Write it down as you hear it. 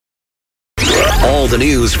All the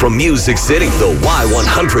news from Music City. The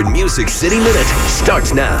Y100 Music City Minute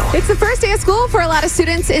starts now. It's the first day of school for a lot of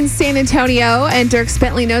students in San Antonio, and Dierks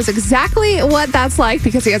Bentley knows exactly what that's like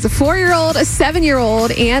because he has a 4-year-old, a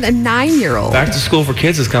 7-year-old, and a 9-year-old. Back to school for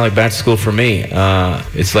kids is kind of like back to school for me.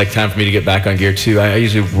 It's like time for me to get back on gear too. I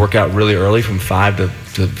usually work out really early from 5 to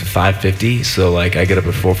 5:50, so like I get up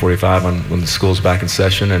at 4:45 when the school's back in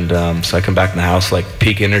session, and so I come back in the house like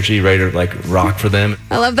peak energy, ready to like rock for them.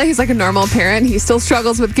 I love that he's like a normal parent. He still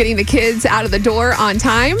struggles with getting the kids out of the door on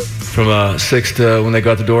time. From 6 to when they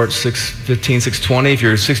go out the door at 6:15, 6:20. If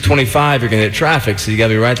you're 6:25, you're gonna hit traffic, so you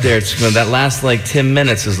gotta be right there. It's, that last like 10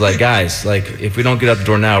 minutes is like, guys, like if we don't get out the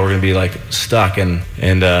door now, we're gonna be like stuck, and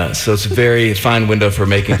so it's a very fine window for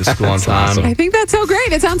making it to school on time. Awesome. I think that's so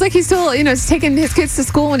great. It sounds like he's still, he's taking his kids to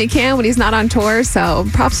school when he can, when he's not on tour. So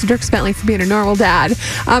props to Dierks Bentley for being a normal dad.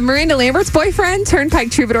 Miranda Lambert's boyfriend, Turnpike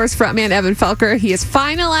Troubadours frontman Evan Felker, he has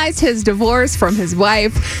finalized his divorce from his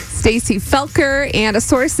wife, Scotty McCreery, and a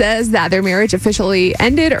source says that their marriage officially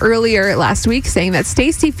ended earlier last week, saying that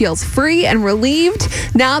Scotty feels free and relieved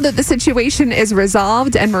now that the situation is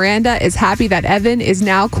resolved, and Miranda is happy that Evan is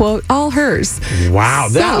now, quote, all hers. Wow,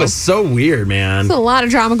 that was so weird, man. There's a lot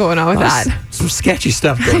of drama going on with that. Some sketchy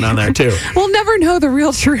stuff going on there, too. We'll never know the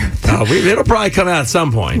real truth. It'll probably come out at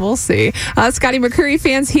some point. We'll see. Scotty McCreery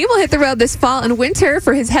fans, he will hit the road this fall and winter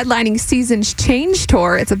for his headlining Seasons Change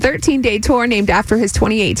tour. It's a 13-day tour named after his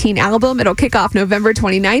 2018 album. It'll kick off November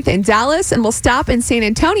 29th in Dallas and will stop in San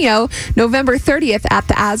Antonio November 30th at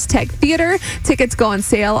the Aztec Theater. Tickets go on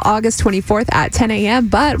sale August 24th at 10 a.m.,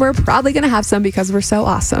 but we're probably going to have some because we're so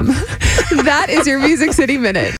awesome. That is your Music City Minute.